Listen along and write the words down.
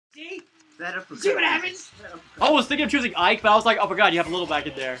See what happens? I was thinking of choosing Ike, but I was like, oh my god, you have a little back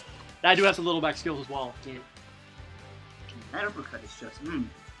in there. And I do have some little back skills as well. Yeah. That uppercut is just,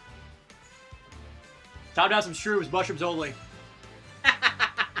 Time to have some shrooms, mushrooms only.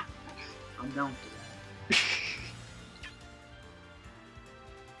 I'm down for that.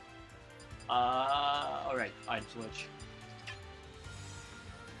 Alright, item switch.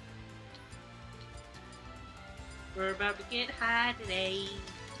 We're about to get high today.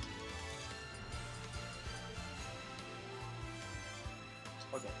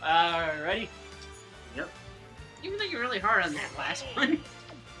 Okay. Ready? Yep. Even though you're really hard on that last one.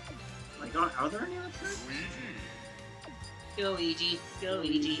 Like, are there any other tricks? Go Luigi, go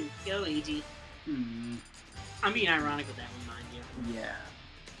Luigi, go Luigi. I'm being ironic with that one, mind you. Yeah.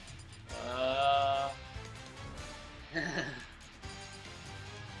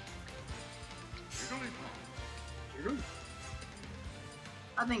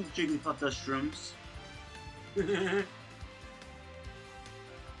 I think Jigglypuff does shrooms.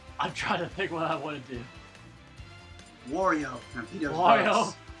 I'm trying to think what I want to do. Wario. No, he does Wario.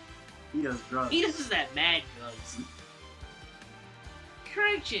 drugs. He does drugs. He does that mad drugs.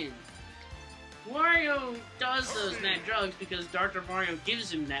 Correction. Wario does those mad drugs because Dr. Mario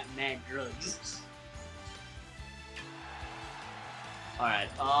gives him that mad drugs. Alright,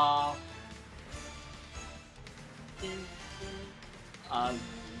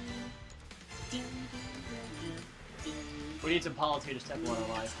 we need some politics temple in our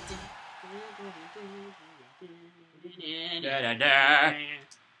life.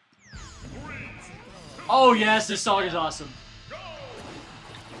 Oh yes, this song is awesome.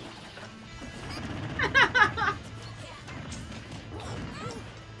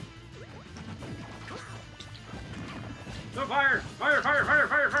 Go fire! Fire, fire, fire,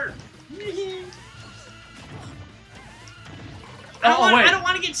 fire, fire! I don't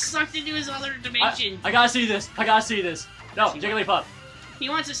want to get sucked into his other dimension. I gotta see this. I gotta see this. No, Jigglypuff. He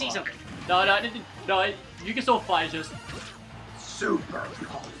wants to see something. No, you can still fight, just Super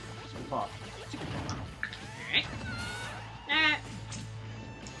Puff. Alright.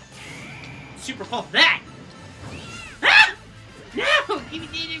 Super Puff that! Ah! No! Give me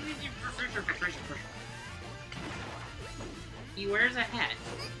pressure. He wears a hat.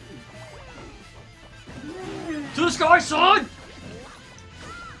 To the sky, son!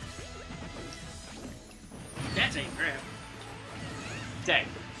 That's a grab. Dang.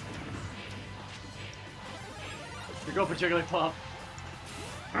 You go for Jigglypuff.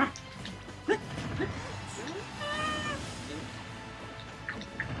 Huh?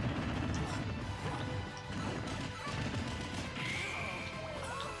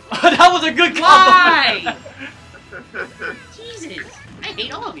 That was a good combo! Why? Jesus! I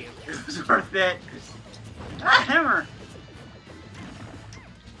hate all of you. It was worth it. Ah, hammer!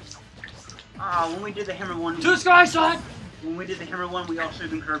 When we did the hammer one... To the sky, son! When we did the hammer one, we all should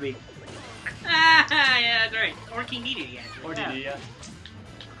have been Kirby. Ah, yeah, that's right. Or King Dedede, actually. Or did he, yeah.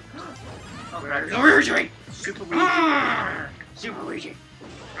 Okay. Luigi! Super Luigi. Super Luigi.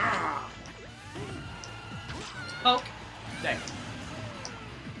 Poke. Dang.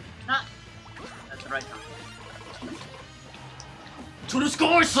 Ah. That's the right time. To the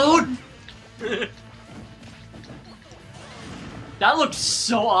sky, son! That looked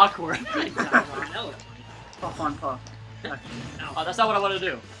so awkward. Puff on puff. Oh, that's not what I want to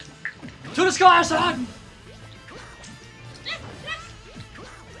do. To the sky, son!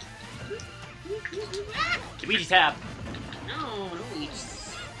 Luigi tap. No, Luigi.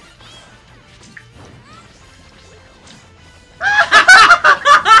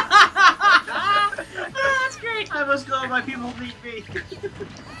 That's great. I must go, my people need me.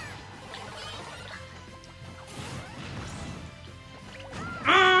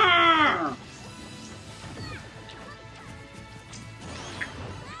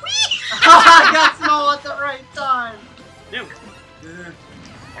 I got small at the right time. No.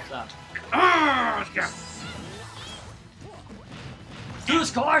 What's that? Yes. To the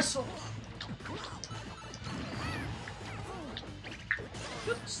sky, son!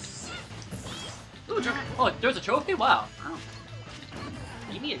 Ooh, trophy. Oh, there's a trophy? Wow.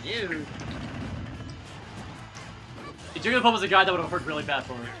 Give me a dude. Jigglypuff was a guy that would have worked really bad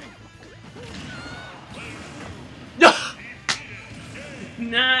for me. No!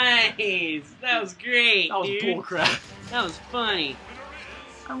 Nice! That was great, That was dude. bullcrap. That was funny.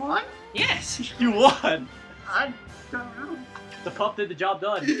 I won? Yes! You won! I don't know. The pup did the job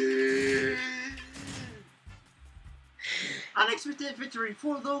done. Unexpected victory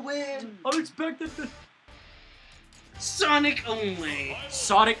for the win! Unexpected. Sonic only.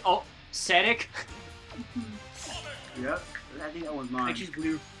 Sonic. Oh, Sonic. Yep, I think that was mine. I choose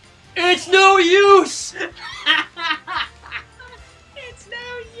blue. It's no use! It's no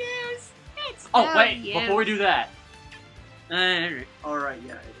use! It's Oh, no wait, use. before we do that. Alright,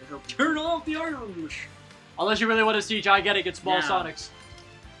 yeah. I hope you... Turn off the items! Unless you really want to see gigantic and small No. Sonics.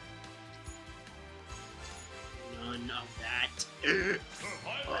 None of that.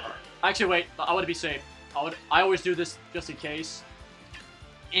 Actually, wait, I want to be safe. I always do this just in case.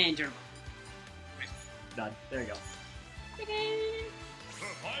 And turn Done. There you go. off.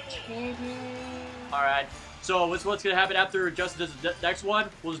 Alright, so what's gonna happen after Justin does the next one?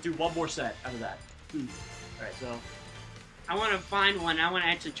 We'll just do one more set after that. Alright, so... I want to find one. I want to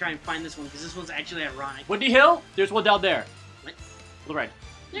actually try and find this one because this one's actually ironic. Windy Hill? There's one down there. What? To the right.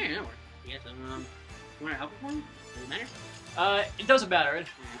 Yeah, that works. Yes, you want to help with one? Does it matter? It doesn't matter.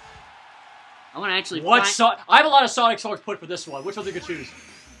 I want to actually What find... I have a lot of Sonic songs put for this one. Which one do you choose?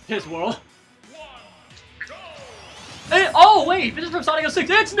 His World. Hey, oh, wait! This is from Sonic 06.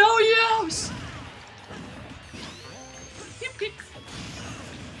 It's no use! Yep, yep.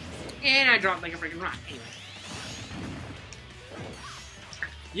 And I dropped like a freaking rock. Anyway.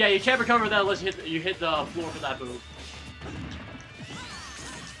 Yeah, you can't recover that unless you hit the floor for that move.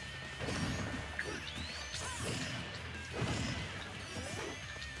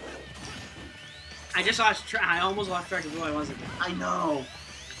 I just lost track. I almost lost track of who I was again. I know.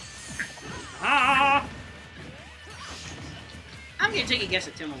 Ah! I'm gonna take a guess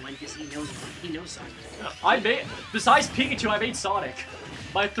at Tim will win because he knows Sonic. Besides Pikachu, I made Sonic.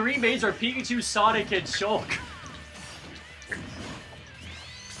 My 3 mains are Pikachu, Sonic, and Shulk.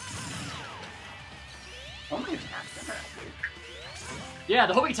 Okay. Yeah,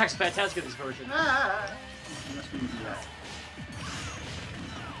 the homing attack's fantastic in this version.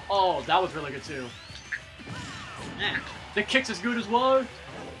 Oh, that was really good too. Yeah. The kick's as good as well.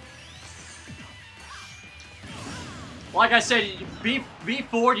 Like I said, be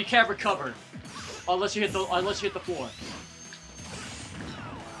forward, you can't recover unless you hit the floor.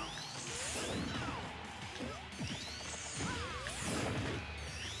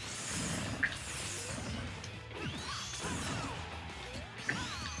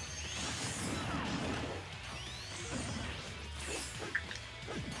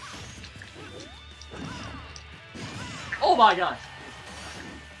 Oh my gosh!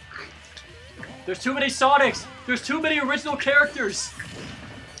 There's too many Sonics! There's too many original characters!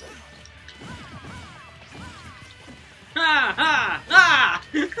 Ha ha ha!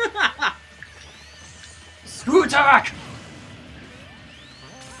 Screw attack!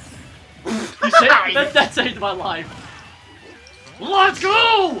 You saved, that saved my life. Let's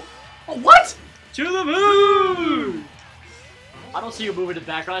go! Oh, what? To the moon! I don't see you moving in the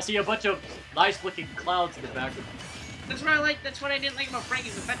background. I see a bunch of nice-looking clouds in the background. That's what I like. That's what I didn't like about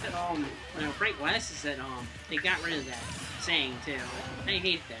Frankie's effect at Frank West is that they got rid of that saying too. I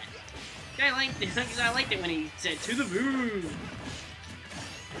hate that. I liked it because I liked it when he said to the moon.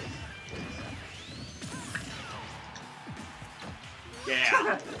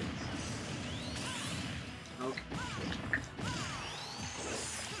 Yeah. Okay.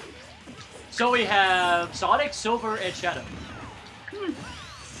 So we have Sonic, Silver, and Shadow.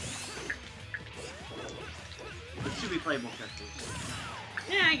 It should be playable characters.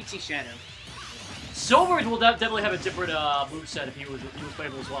 Yeah, I can see Shadow. Silver will definitely have a different moveset if he was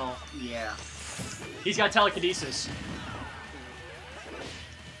playable as well. Yeah. He's got telekinesis.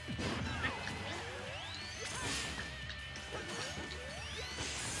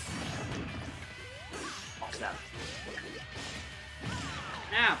 Oh, snap.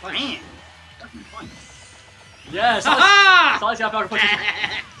 Ah, fun. Man, that's fun. Yes! Ha Sonic's got power punches.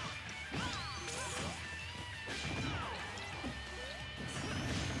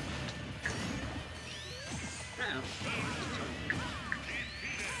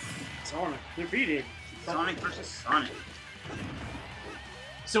 Sonic defeated. Sonic versus Sonic.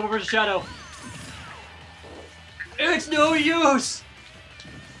 Silver versus Shadow. It's no use!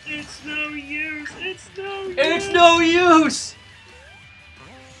 It's no use. It's no use. It's no use!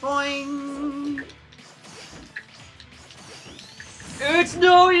 Boing! It's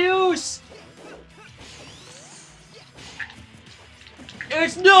no use!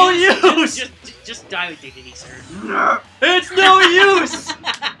 It's no use! Just die with dignity, sir. No. It's no use!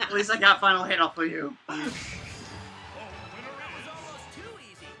 At least I got final hit off of you.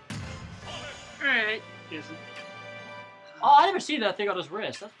 Alright. Oh, I never seen that thing on his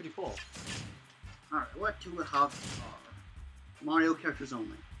wrist. That's pretty cool. Alright, what do we have? Mario characters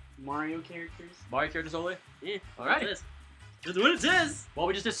only. Mario characters? Mario characters only? Yeah. Alright. That's what it says. Well,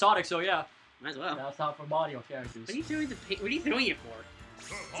 we just did Sonic, so yeah. Might as well. That's not for Mario characters. What are you throwing what are you throwing it for?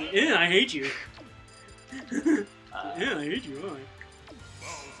 Yeah, I hate you. Yeah, I hate you.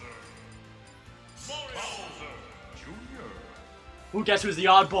 Who guess who's the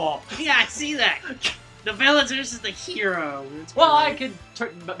oddball? Yeah, I see that. The villain versus the hero. It's Well, great. I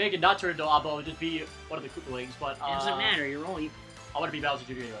could make it not turn into oddball and just be one of the Koopalings, but It doesn't matter. You're only. I want to be Bowser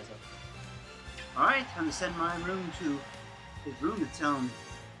Jr. anyway, so. Alright, time to send my room to his room its own.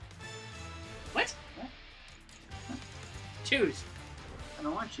 What? Choose. I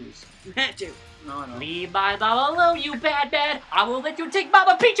don't want to choose. You had to. No, I don't. Leave my mama alone, you bad man. I will let you take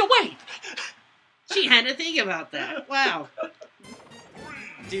Mama Peach away. She had to think about that. Wow.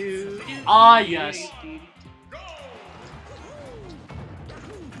 Ah, yes.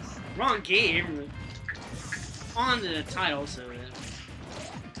 Wrong game. On to the title, so.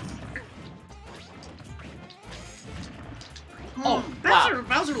 Oh, wow.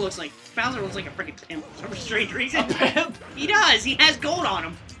 Bowser looks like a freaking pimp for some strange reason. A pimp? He does. He has gold on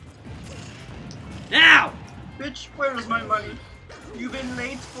him. Now. Bitch, where's my money? You've been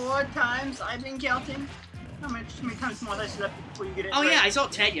late 4 times. I've been counting. How many times more I slept before you get it? Oh right? yeah, I saw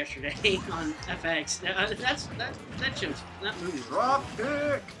Ted yesterday on FX. That show's that movie. Drop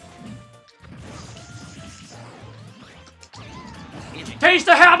kick. Taste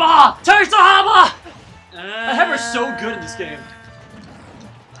the hammer! Taste the hammer! The hammer's so good in this game.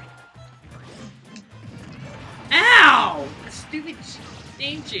 Ow! The stupid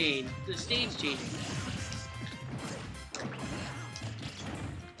stage change. The stage changing.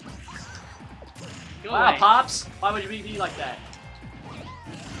 Go Wow, away. Pops. Why would you be like that?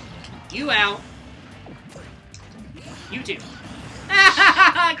 You out. You too.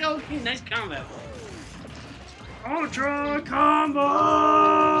 Go. Nice combo. Ultra combo!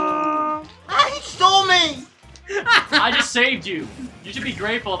 Ah, he stole me! I just saved you. You should be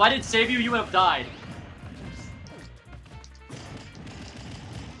grateful. If I didn't save you, you would have died.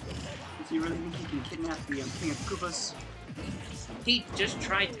 Does he really think he can kidnap the King of Koopas? He just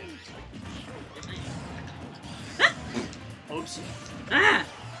tried to. Oops. Ah!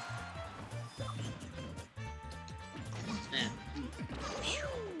 Man.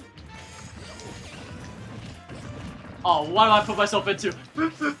 Oh, what did I put myself into?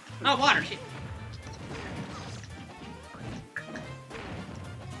 Oh, water. Shit.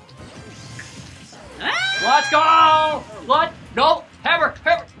 Ah! Let's go! What? No! Hammer!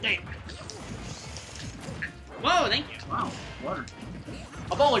 Hammer! Damn. Whoa, thank you. Wow, water.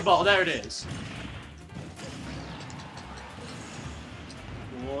 A bowling ball, there it is.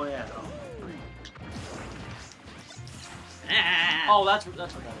 Oh yeah. Ah! Oh, that's what that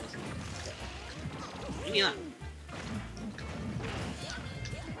is. Leave me alone.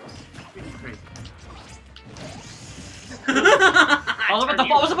 Great. I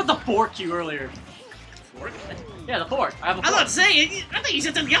was about to fork you earlier. Fork? Yeah, the fork. I have a I was fork. about to say, I thought you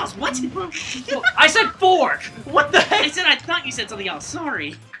said something else. What? I said fork! What the I heck? said I thought you said something else.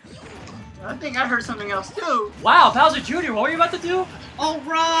 Sorry. I think I heard something else too. Wow, Bowser Jr., what were you about to do? All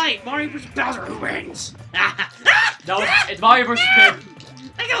right, Mario vs. Bowser. Who wins? No, it's Mario vs. Pimp.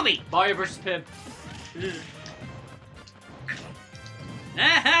 Let go of me. Mario vs. Pimp.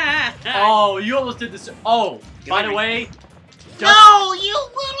 Oh. Oh, you almost did this. Oh, by the way, No, you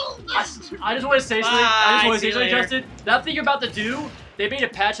little. I just want to say something. I just want to say something, Justin. That thing you're about to do, they made a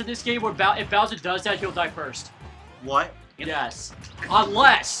patch in this game where if Bowser does that, he'll die first. What? Yep. Yes.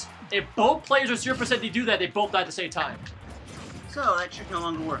 Unless, if both players are 0% they do that, they both die at the same time. So that trick no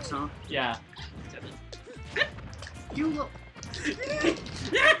longer works, huh? Yeah. You look.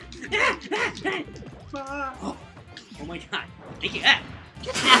 Oh my god. Thank you.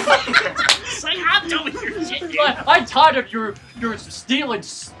 I'm done with your shit, dude. I'm tired of your stealing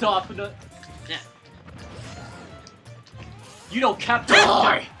stuff. Yeah. You know, Captain.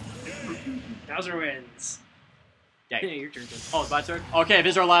 Bowser wins. Dang. Yeah, your turn. Oh, it's my turn? Okay,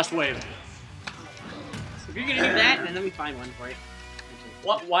 this is our last wave. So if you're gonna do that, then let me find one for you.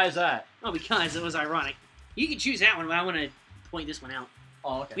 What? Why is that? Oh, because it was ironic. You can choose that one, but I want to point this one out.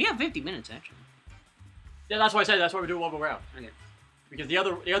 Oh, okay. We have 50 minutes, actually. Yeah, that's why I said that's why we're doing one more round. Okay. Because the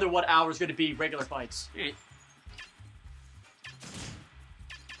other 1 hour is going to be regular fights. Alright.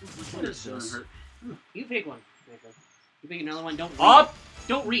 What is this? You pick one. You pick another one. Don't read Up! it.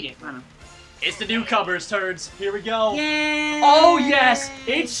 Don't read it. I know. It's the newcomers' turns. Here we go. Yay! Oh, yes!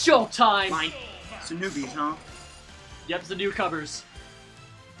 It's showtime! Fine. It's the newbies, huh? Yep, it's the newcomers.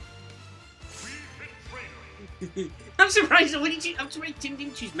 I'm surprised. I'm surprised Tim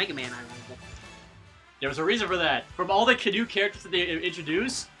didn't choose Mega Man. There was a reason for that. From all the Canoe characters that they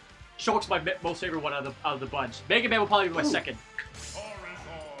introduced, Shulk's my most favorite one out of the bunch. Mega Man will probably be my second.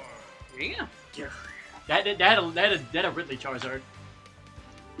 There you go. That had a Ridley Charizard.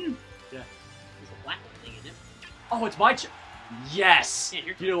 Hmm. Yeah. There's a black thing in it. Oh, it's my Yes!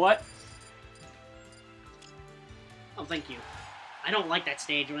 Yeah, You know what? Oh, thank you. I don't like that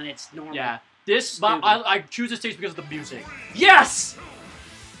stage when it's normal. Yeah. I choose this stage because of the music. Yes!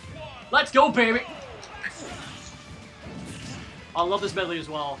 Let's go, baby! I love this medley as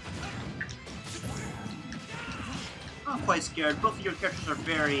well. I'm quite scared. Both of your characters are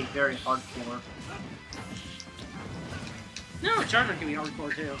very, very hardcore. No, Charger can be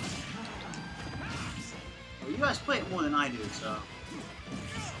hardcore too. Well, you guys play it more than I do, so.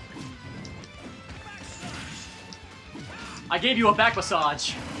 I gave you a back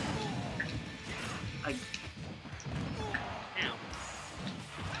massage. Ow.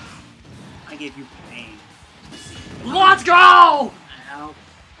 I gave you pain. Let's go! Ow.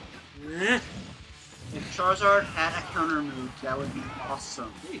 If Charizard had a counter move, that would be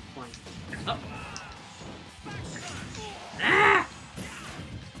awesome. Maybe fun. Oh. Ah!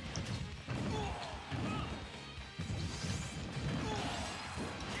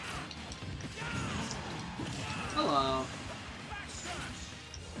 Hello.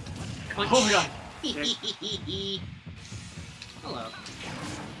 Punch. Oh my god. Hello.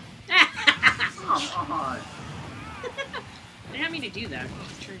 Come on. They didn't have me to do that. I'm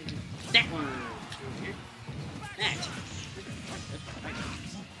trying to do that one. That.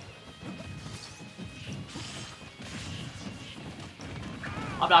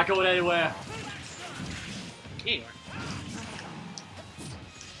 I'm not going anywhere. Here you are.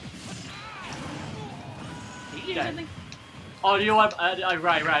 Did you do Okay. something? Oh, you know what?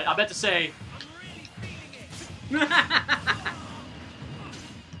 Right. I meant to say.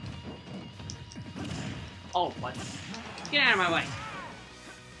 Oh, what? Get out of my way.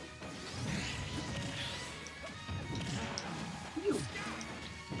 You.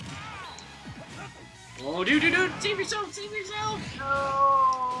 Oh, dude. Save yourself. No.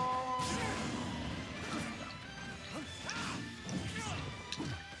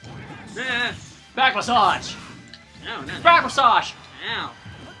 Ah. Back massage! No, no. Back massage! Ow.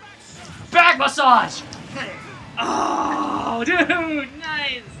 Back massage! Hit it. Oh, dude.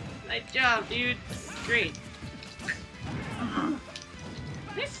 Nice job, dude. Great.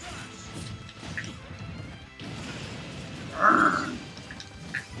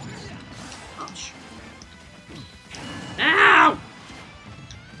 Ouch. Ow!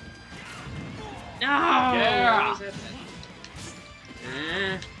 No! Yeah.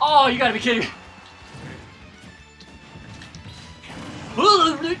 Uh, Oh, you gotta be kidding me.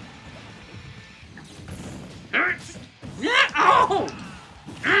 oh!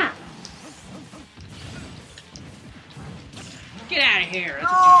 Get out of here.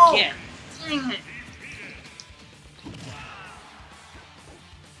 That's what you get. Dang it.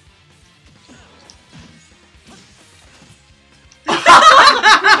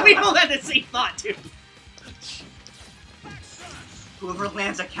 We all had the same thought, dude. Whoever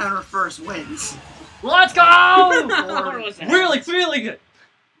lands a counter first wins. Let's go! What was that? Really feeling it.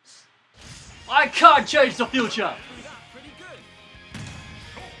 I can't change the future.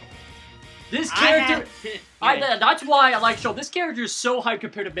 This character, that's why I like Show. This character is so hyped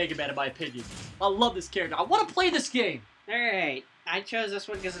compared to Mega Man, in my opinion. I love this character. I want to play this game. Alright, I chose this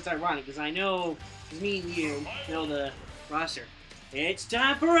one because it's ironic, because I know, because me and you know the roster. It's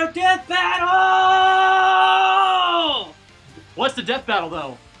time for a death battle! What's the death battle,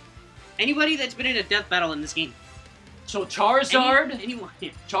 though? Anybody that's been in a death battle in this game. So Charizard, Anyone.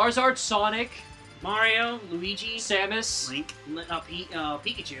 Yeah. Charizard, Sonic, Mario, Luigi, Samus, Link.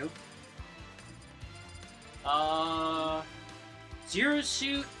 Pikachu, Zero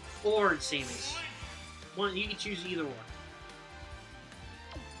Suit, or Samus. One, you can choose either one.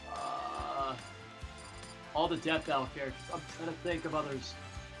 all the death battle characters. I'm trying to think of others.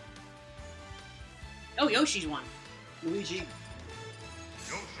 Oh, Yoshi's one. Luigi.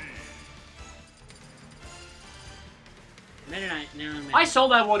 I saw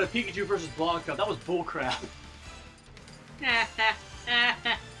that one at Pikachu versus Blanca. That was bullcrap.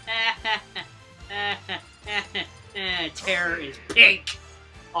 Terror is pink.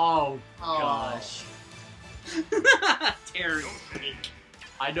 Oh gosh. Terror is pink.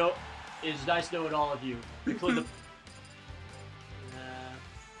 I know. It's nice knowing all of you, including the.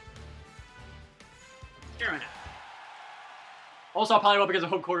 Sure enough. Also, I'm probably up because of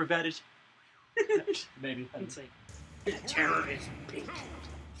home court advantage. Maybe. Let's see. Terror is pink.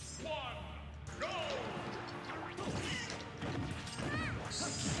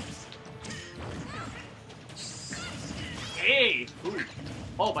 Hey! Ooh.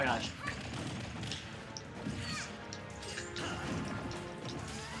 Oh my gosh.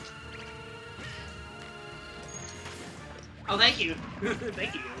 Oh, thank you.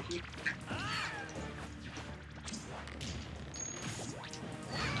 Thank you, Yoshi.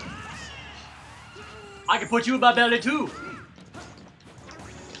 I can put you in my belly too.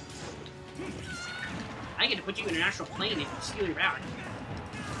 put you in an actual plane and steal your power.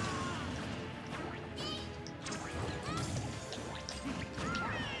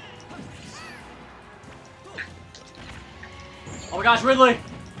 Oh my gosh, Ridley!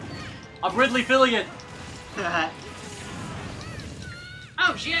 I'm Ridley feeling it! Oh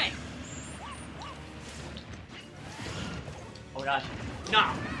shit! Oh my gosh.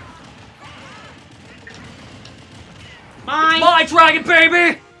 No. Mine! My dragon,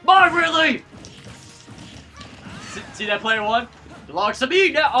 baby! My Ridley! See that player one? Belongs to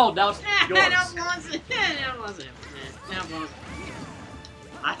me now! Oh, now it's yours. Now belongs to him. Now belongs to him. Now belongs to him.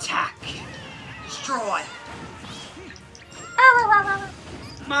 Attack. Destroy.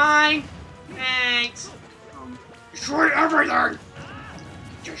 Mine! Thanks! Destroy everything!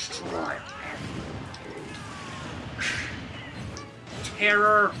 Destroy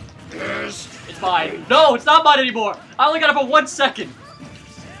Terror! Yes! It's mine. No, it's not mine anymore! I only got it for 1 second!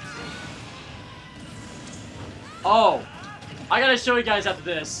 Oh. I gotta show you guys after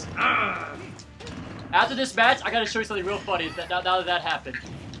this. After this match, I gotta show you something real funny now that that happened.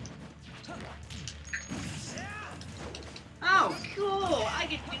 Oh, cool! I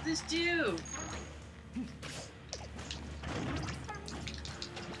can do this too!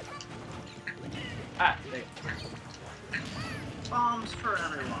 Ah, there you go. Bombs for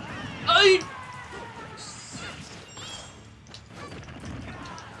everyone. Ay!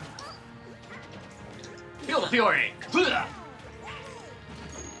 Feel the fury!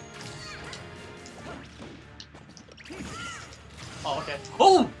 Oh, okay.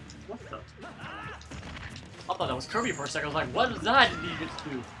 Oh! What the? I thought that was Kirby for a second. I was like, what does that need to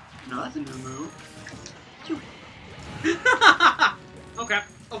do? No, that's a new move. Okay,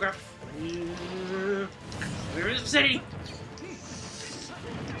 okay. Where is the city?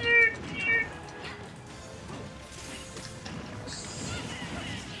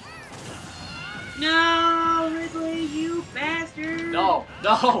 No, Ridley, you bastard! No,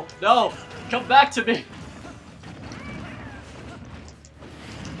 no, no! Come back to me!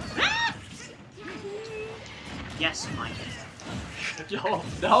 Yes, Mike. No,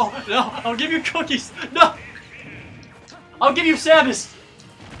 no, no! I'll give you cookies! No! I'll give you Samus!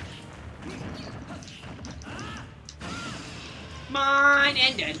 Mine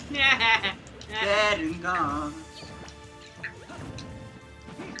and dead. Dead and gone.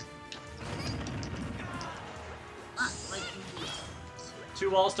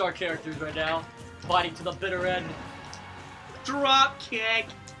 Two all-star characters right now, fighting to the bitter end. Drop kick.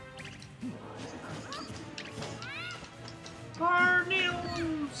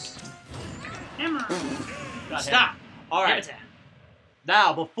 Tornadoes. Hammer. Stop. All right. Give it to him.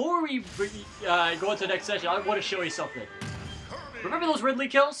 Now, before we go into the next session, I want to show you something. Remember those Ridley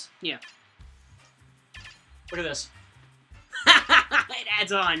kills? Yeah. Look at this. It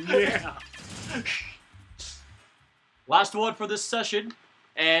adds on. Yeah. Last one for this session.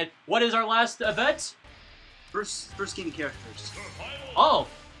 And what is our last event? First game characters. Oh,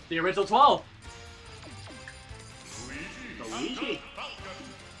 the original 12. Luigi.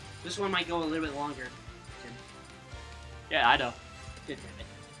 This one might go a little bit longer. Yeah, I know. Good damn it.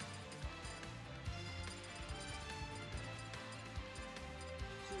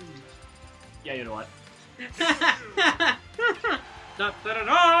 Yeah, you know what? Da, da, da,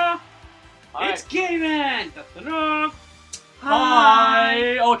 da. All It's right. Gaiman! Da, da, da.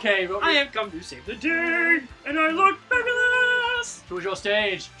 Hi. Okay. I have come to save the day, and I look fabulous! Choose your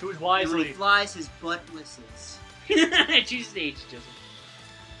stage. Choose When wisely. he flies, his butt whistles. Choose stage, Joseph.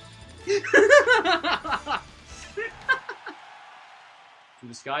 To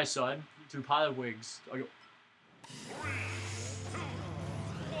the sky, son. To pilot wings. Oh, you-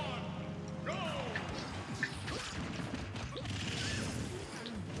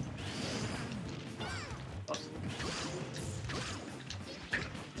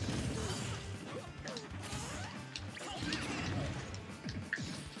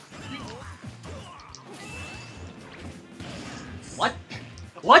 What?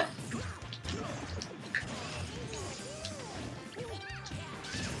 What?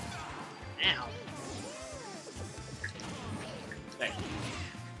 Ow. Thank you.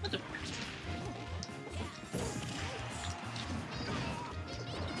 What the?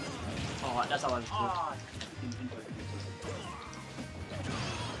 Oh, that's how I was doing. Oh,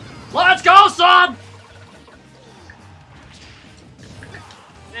 Let's go, son!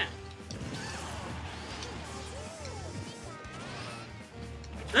 Yeah.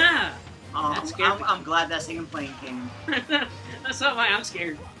 Ah! That scared me. I'm glad that second plane came. That's not why I'm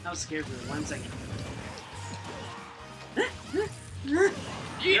scared. I was scared for 1 second.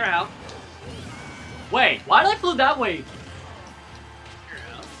 You're out. Wait, why did I flew that way?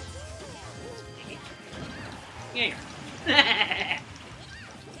 You're out. Yeah.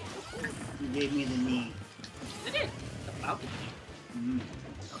 You gave me the knee. I did. About. Mm.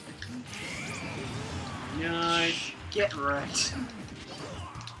 Nice. Get wrecked.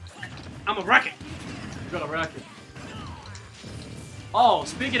 I'm a rocket. You're gonna wreck it. Oh,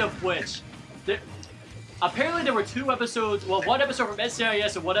 speaking of which, apparently there were 2 episodes, well, 1 episode from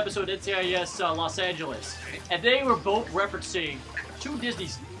NCIS and 1 episode NCIS Los Angeles, and they were both referencing two Disney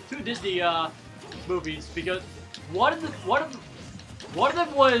movies, because one of them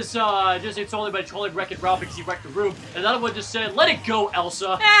was just it's only by trolling Wreck-It Ralph because he wrecked the room, and another one just said, "Let it go,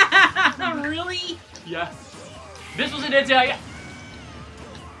 Elsa." Really? Yeah. This was an NCIS.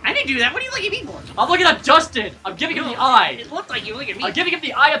 I didn't do that. What are you looking at me for? I'm looking at Justin. I'm giving him the eye. It looked like you were looking at me. I'm giving him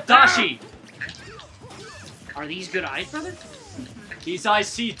the eye of Dashi. Are these good eyes, brother? These eyes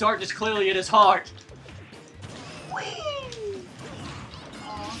see darkness clearly in his heart.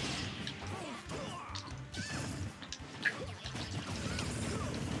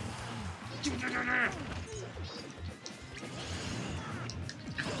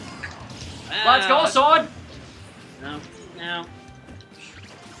 Let's go, son! No, no.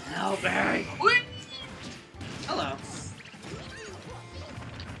 No, Barry. Hello.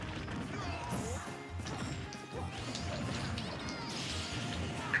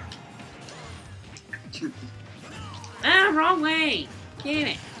 Wrong way. Damn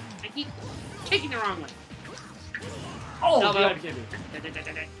it. I keep kicking the wrong way. Oh, Elbow. God, give me.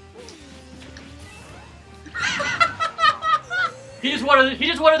 He just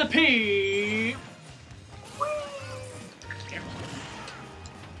wanted to pee.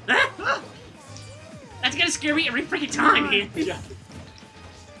 That's gonna scare me every freaking time, man. Yeah.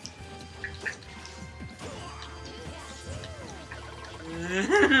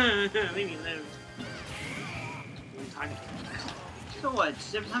 Leave me alone. So what?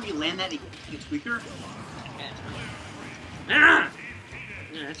 Just every time you land that, it gets weaker? Yeah,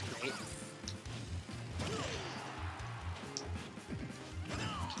 that's great.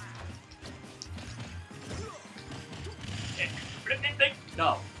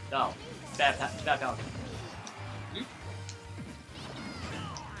 No, no. Bad power.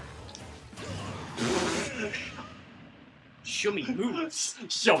 Show me moves.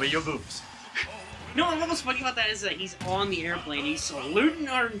 Show me your moves. You know what's most funny about that is that he's on the airplane. He's saluting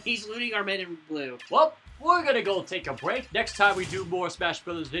our men in blue. Well, we're gonna go take a break. Next time we do more Smash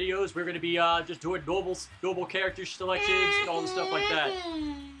Bros videos, we're gonna be just doing normal character selections and all the stuff like that.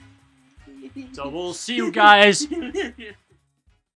 So we'll see you guys